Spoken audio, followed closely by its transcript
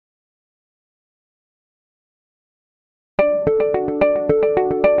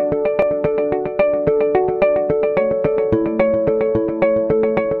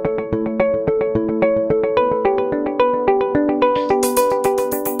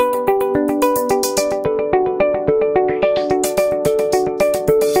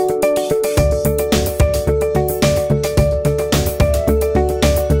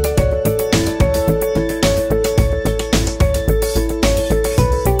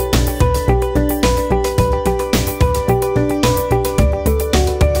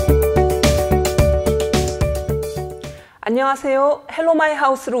안녕하세요. 헬로 마이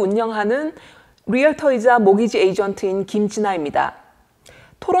하우스를 운영하는 리얼터이자 모기지 에이전트인 김지나입니다.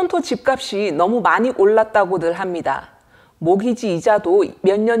 토론토 집값이 너무 많이 올랐다고들 합니다. 모기지 이자도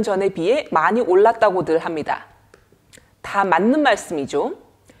몇 년 전에 비해 많이 올랐다고들 합니다. 다 맞는 말씀이죠.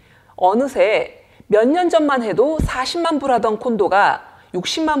 어느새 몇 년 전만 해도 40만 불 하던 콘도가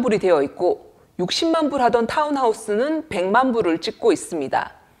 60만 불이 되어 있고 60만 불 하던 타운하우스는 100만 불을 찍고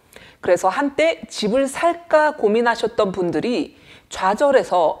있습니다. 그래서 한때 집을 살까 고민하셨던 분들이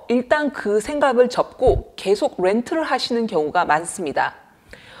좌절해서 일단 그 생각을 접고 계속 렌트를 하시는 경우가 많습니다.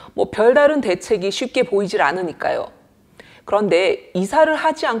 별다른 대책이 쉽게 보이질 않으니까요. 그런데 이사를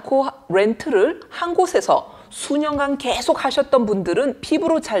하지 않고 렌트를 한 곳에서 수년간 계속 하셨던 분들은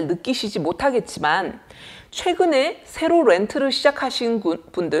피부로 잘 느끼시지 못하겠지만 최근에 새로 렌트를 시작하신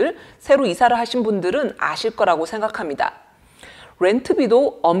분들, 새로 이사를 하신 분들은 아실 거라고 생각합니다.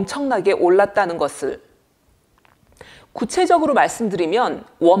 렌트비도 엄청나게 올랐다는 것을. 구체적으로 말씀드리면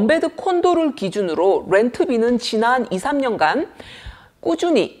원베드 콘도를 기준으로 렌트비는 지난 2, 3년간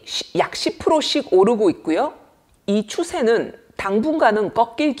꾸준히 약 10%씩 오르고 있고요. 이 추세는 당분간은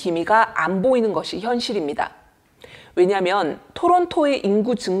꺾일 기미가 안 보이는 것이 현실입니다. 왜냐하면 토론토의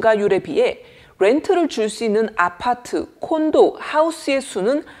인구 증가율에 비해 렌트를 줄 수 있는 아파트, 콘도, 하우스의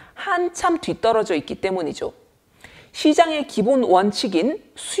수는 한참 뒤떨어져 있기 때문이죠. 시장의 기본 원칙인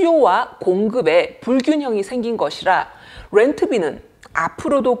수요와 공급에 불균형이 생긴 것이라 렌트비는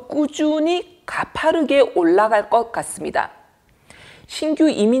앞으로도 꾸준히 가파르게 올라갈 것 같습니다. 신규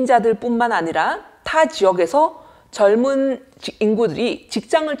이민자들 뿐만 아니라 타 지역에서 젊은 인구들이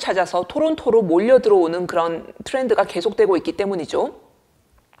직장을 찾아서 토론토로 몰려 들어오는 그런 트렌드가 계속되고 있기 때문이죠.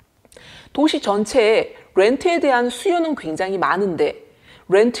 도시 전체에 렌트에 대한 수요는 굉장히 많은데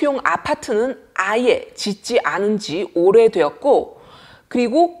렌트용 아파트는 아예 짓지 않은 지 오래되었고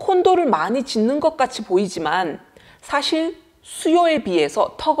그리고 콘도를 많이 짓는 것 같이 보이지만 사실 수요에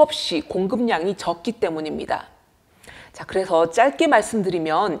비해서 턱없이 공급량이 적기 때문입니다. 자, 그래서 짧게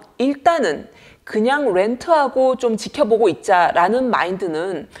말씀드리면 일단은 그냥 렌트하고 좀 지켜보고 있자라는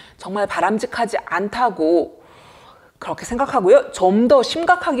마인드는 정말 바람직하지 않다고 그렇게 생각하고요. 좀 더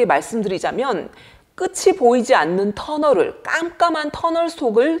심각하게 말씀드리자면 끝이 보이지 않는 터널을, 깜깜한 터널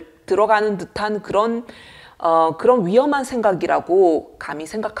속을 들어가는 듯한 그런 위험한 생각이라고 감히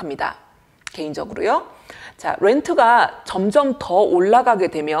생각합니다. 개인적으로요. 자, 렌트가 점점 더 올라가게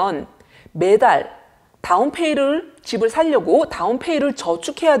되면 매달 다운페이를 집을 살려고 다운페이를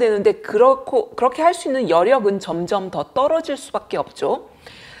저축해야 되는데 그렇게 할 수 있는 여력은 점점 더 떨어질 수밖에 없죠.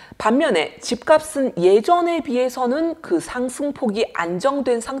 반면에 집값은 예전에 비해서는 그 상승폭이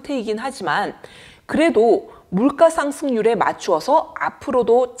안정된 상태이긴 하지만 그래도 물가 상승률에 맞추어서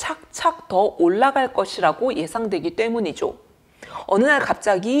앞으로도 착착 더 올라갈 것이라고 예상되기 때문이죠. 어느 날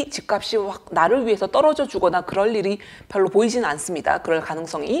갑자기 집값이 확 나를 위해서 떨어져 주거나 그럴 일이 별로 보이진 않습니다. 그럴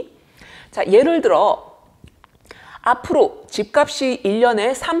가능성이. 자, 예를 들어 앞으로 집값이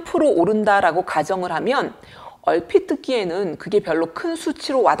 1년에 3% 오른다라고 가정을 하면 얼핏 듣기에는 그게 별로 큰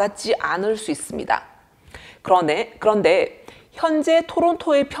수치로 와닿지 않을 수 있습니다. 그런데 현재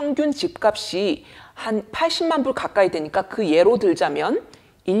토론토의 평균 집값이 한 80만 불 가까이 되니까 그 예로 들자면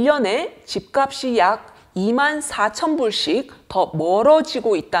 1년에 집값이 약 2만 4천 불씩 더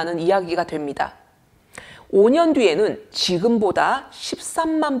멀어지고 있다는 이야기가 됩니다. 5년 뒤에는 지금보다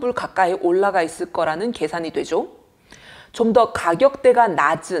 13만 불 가까이 올라가 있을 거라는 계산이 되죠. 좀 더 가격대가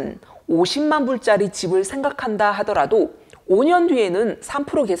낮은 50만 불짜리 집을 생각한다 하더라도 5년 뒤에는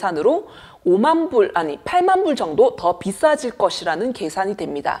 3% 계산으로 8만 불 정도 더 비싸질 것이라는 계산이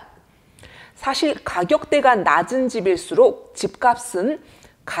됩니다. 사실 가격대가 낮은 집일수록 집값은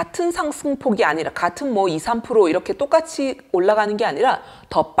같은 상승폭이 아니라 같은 2, 3% 이렇게 똑같이 올라가는 게 아니라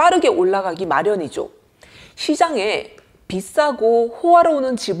더 빠르게 올라가기 마련이죠. 시장에 비싸고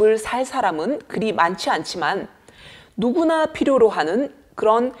호화로운 집을 살 사람은 그리 많지 않지만 누구나 필요로 하는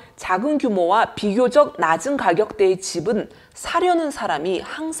그런 작은 규모와 비교적 낮은 가격대의 집은 사려는 사람이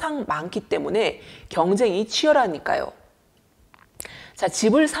항상 많기 때문에 경쟁이 치열하니까요. 자,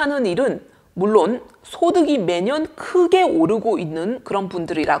 집을 사는 일은 물론 소득이 매년 크게 오르고 있는 그런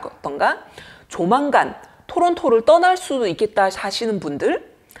분들이라던가 조만간 토론토를 떠날 수도 있겠다 하시는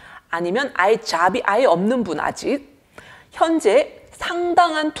분들 아니면 아예 잡이 아예 없는 분 아직 현재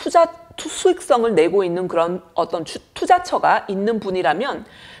상당한 수익성을 내고 있는 그런 어떤 투자처가 있는 분이라면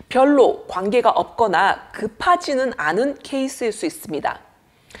별로 관계가 없거나 급하지는 않은 케이스일 수 있습니다.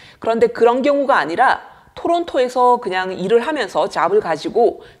 그런데 그런 경우가 아니라 토론토에서 그냥 일을 하면서 잡을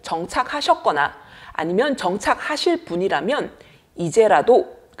가지고 정착하셨거나 아니면 정착하실 분이라면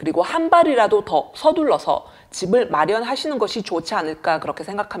이제라도 그리고 한 발이라도 더 서둘러서 집을 마련하시는 것이 좋지 않을까 그렇게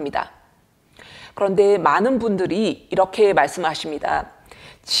생각합니다. 그런데 많은 분들이 이렇게 말씀하십니다.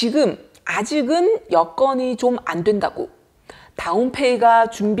 지금 아직은 여건이 좀 안 된다고. 다운페이가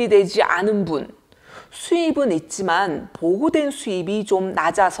준비되지 않은 분, 수입은 있지만 보고된 수입이 좀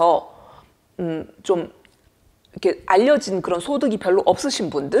낮아서 좀 이렇게 알려진 그런 소득이 별로 없으신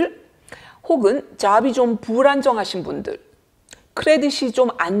분들, 혹은 잡이 좀 불안정하신 분들, 크레딧이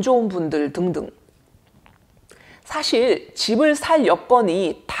좀 안 좋은 분들 등등. 사실 집을 살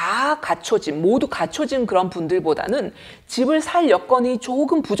여건이 다 갖춰진, 모두 갖춰진 그런 분들보다는 집을 살 여건이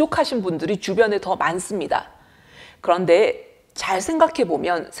조금 부족하신 분들이 주변에 더 많습니다. 그런데 잘 생각해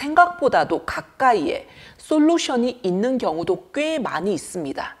보면 생각보다도 가까이에 솔루션이 있는 경우도 꽤 많이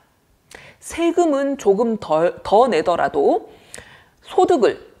있습니다. 세금은 조금 더 내더라도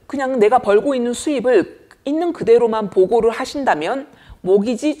소득을, 그냥 내가 벌고 있는 수입을 있는 그대로만 보고를 하신다면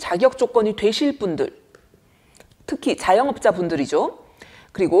모기지 자격 조건이 되실 분들, 특히 자영업자분들이죠.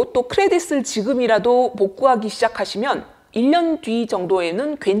 그리고 또 크레딧을 지금이라도 복구하기 시작하시면 1년 뒤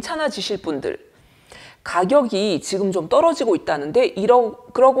정도에는 괜찮아지실 분들, 가격이 지금 좀 떨어지고 있다는데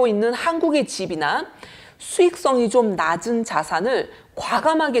그러고 있는 한국의 집이나 수익성이 좀 낮은 자산을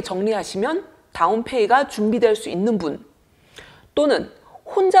과감하게 정리하시면 다운페이가 준비될 수 있는 분, 또는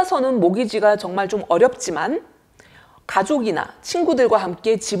혼자서는 모기지가 정말 좀 어렵지만 가족이나 친구들과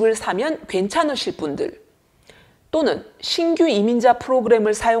함께 집을 사면 괜찮으실 분들, 또는 신규 이민자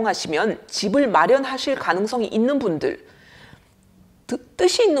프로그램을 사용하시면 집을 마련하실 가능성이 있는 분들,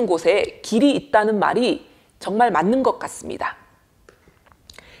 뜻이 있는 곳에 길이 있다는 말이 정말 맞는 것 같습니다.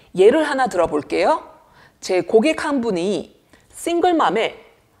 예를 하나 들어볼게요. 제 고객 한 분이 싱글맘에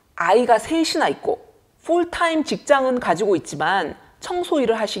아이가 셋이나 있고 풀타임 직장은 가지고 있지만 청소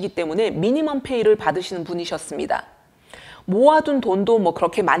일을 하시기 때문에 미니멈 페이를 받으시는 분이셨습니다. 모아둔 돈도 뭐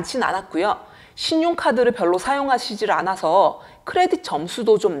그렇게 많진 않았고요. 신용카드를 별로 사용하시질 않아서 크레딧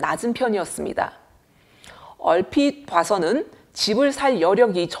점수도 좀 낮은 편이었습니다. 얼핏 봐서는 집을 살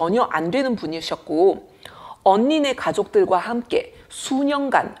여력이 전혀 안 되는 분이셨고 언니네 가족들과 함께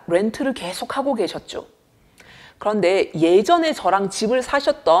수년간 렌트를 계속하고 계셨죠. 그런데 예전에 저랑 집을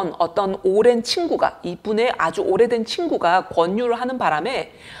사셨던 어떤 오랜 친구가, 이분의 아주 오래된 친구가 권유를 하는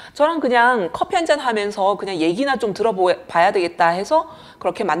바람에 저랑 그냥 커피 한잔 하면서 그냥 얘기나 좀 들어봐야 되겠다 해서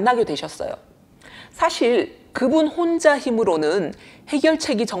그렇게 만나게 되셨어요. 사실 그분 혼자 힘으로는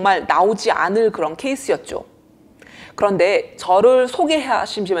해결책이 정말 나오지 않을 그런 케이스였죠. 그런데 저를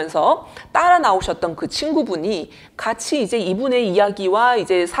소개하시면서 따라 나오셨던 그 친구분이 같이 이제 이분의 이야기와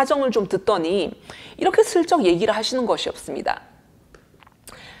이제 사정을 좀 듣더니 이렇게 슬쩍 얘기를 하시는 것이었습니다.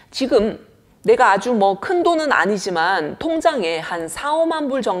 지금 내가 아주 뭐 큰 돈은 아니지만 통장에 한 4, 5만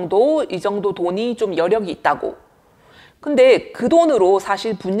불 정도, 이 정도 돈이 좀 여력이 있다고. 근데 그 돈으로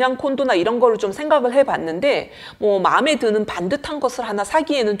사실 분양 콘도나 이런 거를 좀 생각을 해봤는데 뭐 마음에 드는 반듯한 것을 하나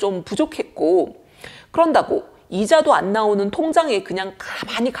사기에는 좀 부족했고, 그런다고 이자도 안 나오는 통장에 그냥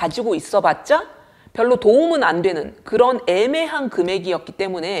가만히 가지고 있어봤자 별로 도움은 안 되는 그런 애매한 금액이었기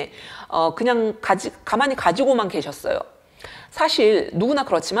때문에 그냥 가만히 가지고만 계셨어요. 사실 누구나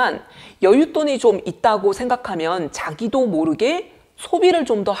그렇지만 여윳돈이 좀 있다고 생각하면 자기도 모르게 소비를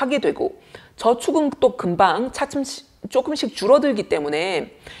좀 더 하게 되고 저축은 또 금방 차츰 조금씩 줄어들기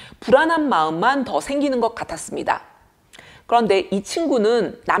때문에 불안한 마음만 더 생기는 것 같았습니다. 그런데 이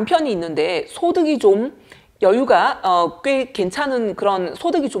친구는 남편이 있는데 소득이 좀 여유가 꽤 괜찮은 그런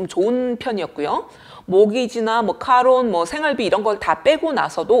소득이 좀 좋은 편이었고요. 모기지나 뭐 카론, 뭐 생활비 이런 걸 다 빼고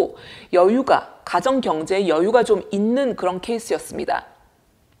나서도 여유가, 가정 경제에 여유가 좀 있는 그런 케이스였습니다.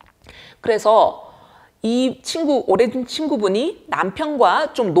 그래서 이 오래된 친구분이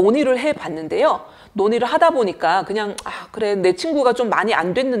남편과 좀 논의를 해봤는데요. 논의를 하다 보니까 그냥 그래, 내 친구가 좀 많이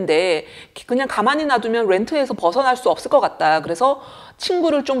안 됐는데 그냥 가만히 놔두면 렌트에서 벗어날 수 없을 것 같다. 그래서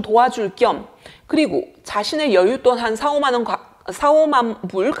친구를 좀 도와줄 겸, 그리고 자신의 여윳돈 한 4, 5만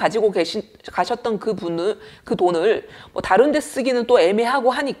불 가지고 가셨던 그 돈을 뭐 다른 데 쓰기는 또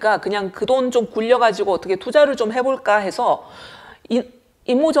애매하고 하니까 그냥 그 돈 좀 굴려가지고 어떻게 투자를 좀 해볼까 해서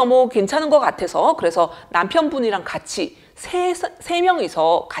이모저모 괜찮은 것 같아서 그래서 남편분이랑 같이 세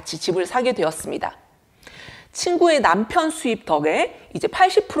명이서 같이 집을 사게 되었습니다. 친구의 남편 수입 덕에 이제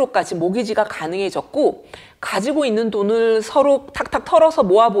 80%까지 모기지가 가능해졌고 가지고 있는 돈을 서로 탁탁 털어서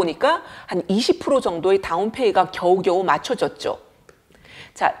모아보니까 한 20% 정도의 다운페이가 겨우겨우 맞춰졌죠.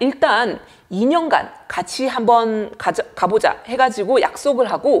 자, 일단 2년간 같이 한번 가보자 해가지고 약속을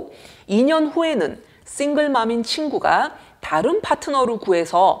하고 2년 후에는 싱글맘인 친구가 다른 파트너를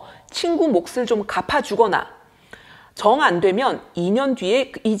구해서 친구 몫을 좀 갚아주거나 정 안 되면 2년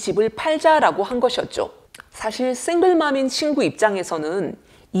뒤에 이 집을 팔자라고 한 것이었죠. 사실 싱글맘인 친구 입장에서는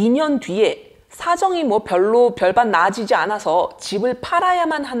 2년 뒤에 사정이 뭐 별반 나아지지 않아서 집을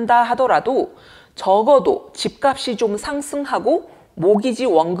팔아야만 한다 하더라도 적어도 집값이 좀 상승하고 모기지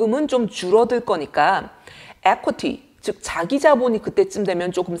원금은 좀 줄어들 거니까 equity, 즉 자기 자본이 그때쯤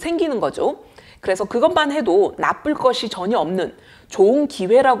되면 조금 생기는 거죠. 그래서 그것만 해도 나쁠 것이 전혀 없는 좋은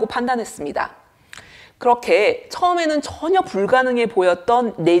기회라고 판단했습니다. 그렇게 처음에는 전혀 불가능해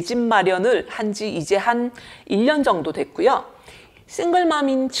보였던 내 집 마련을 한 지 이제 한 1년 정도 됐고요.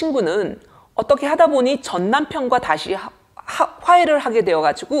 싱글맘인 친구는 어떻게 하다 보니 전 남편과 다시 화해를 하게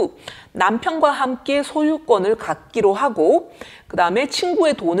되어가지고 남편과 함께 소유권을 갖기로 하고 그 다음에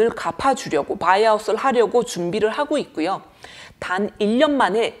친구의 돈을 갚아주려고 바이아웃을 하려고 준비를 하고 있고요. 단 1년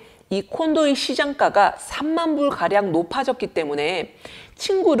만에 이 콘도의 시장가가 3만 불 가량 높아졌기 때문에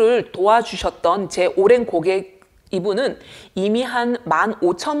친구를 도와주셨던 제 오랜 고객 이분은 이미 한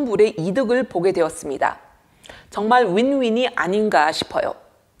 15,000불의 이득을 보게 되었습니다. 정말 윈윈이 아닌가 싶어요.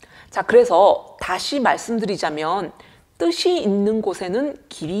 자, 그래서 다시 말씀드리자면 뜻이 있는 곳에는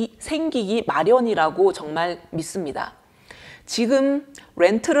길이 생기기 마련이라고 정말 믿습니다. 지금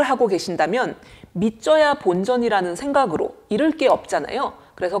렌트를 하고 계신다면 믿져야 본전이라는 생각으로 잃을 게 없잖아요.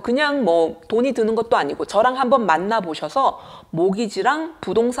 그래서 그냥 뭐 돈이 드는 것도 아니고 저랑 한번 만나보셔서 모기지랑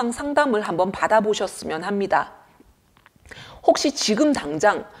부동산 상담을 한번 받아보셨으면 합니다. 혹시 지금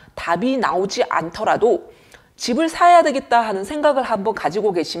당장 답이 나오지 않더라도 집을 사야 되겠다 하는 생각을 한번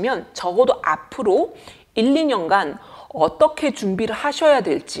가지고 계시면 적어도 앞으로 1, 2년간 어떻게 준비를 하셔야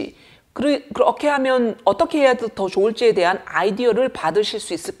될지, 그렇게 하면 어떻게 해야 더 좋을지에 대한 아이디어를 받으실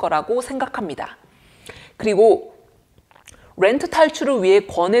수 있을 거라고 생각합니다. 그리고 렌트 탈출을 위해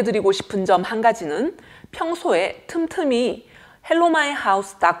권해드리고 싶은 점 한 가지는 평소에 틈틈이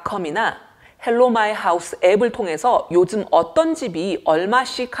hellomyhouse.com이나 hellomyhouse 앱을 통해서 요즘 어떤 집이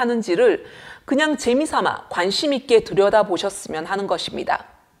얼마씩 하는지를 그냥 재미삼아 관심 있게 들여다보셨으면 하는 것입니다.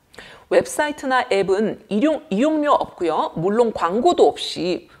 웹사이트나 앱은 이용료 없고요. 물론 광고도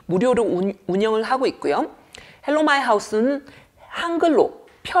없이 무료로 운영을 하고 있고요. 헬로마이하우스는 한글로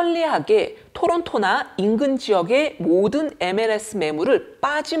편리하게 토론토나 인근 지역의 모든 MLS 매물을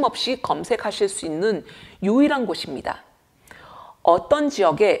빠짐없이 검색하실 수 있는 유일한 곳입니다. 어떤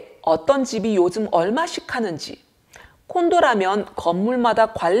지역에 어떤 집이 요즘 얼마씩 하는지, 콘도라면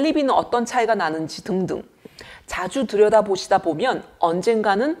건물마다 관리비는 어떤 차이가 나는지 등등 자주 들여다보시다 보면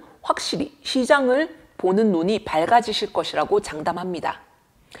언젠가는 확실히 시장을 보는 눈이 밝아지실 것이라고 장담합니다.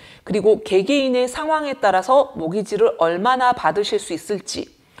 그리고 개개인의 상황에 따라서 모기지를 얼마나 받으실 수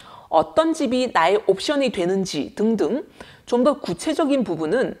있을지, 어떤 집이 나의 옵션이 되는지 등등 좀 더 구체적인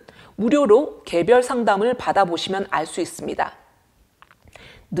부분은 무료로 개별 상담을 받아보시면 알 수 있습니다.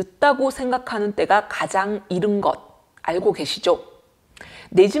 늦다고 생각하는 때가 가장 이른 것 알고 계시죠?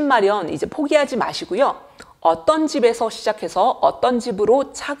 내 집 마련 이제 포기하지 마시고요. 어떤 집에서 시작해서 어떤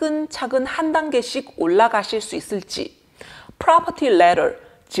집으로 차근차근 한 단계씩 올라가실 수 있을지, property ladder,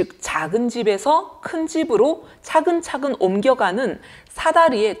 즉 작은 집에서 큰 집으로 차근차근 옮겨가는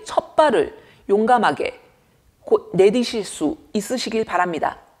사다리의 첫 발을 용감하게 곧 내디실 수 있으시길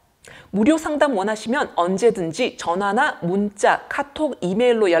바랍니다. 무료 상담 원하시면 언제든지 전화나 문자, 카톡,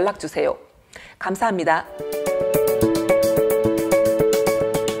 이메일로 연락주세요. 감사합니다.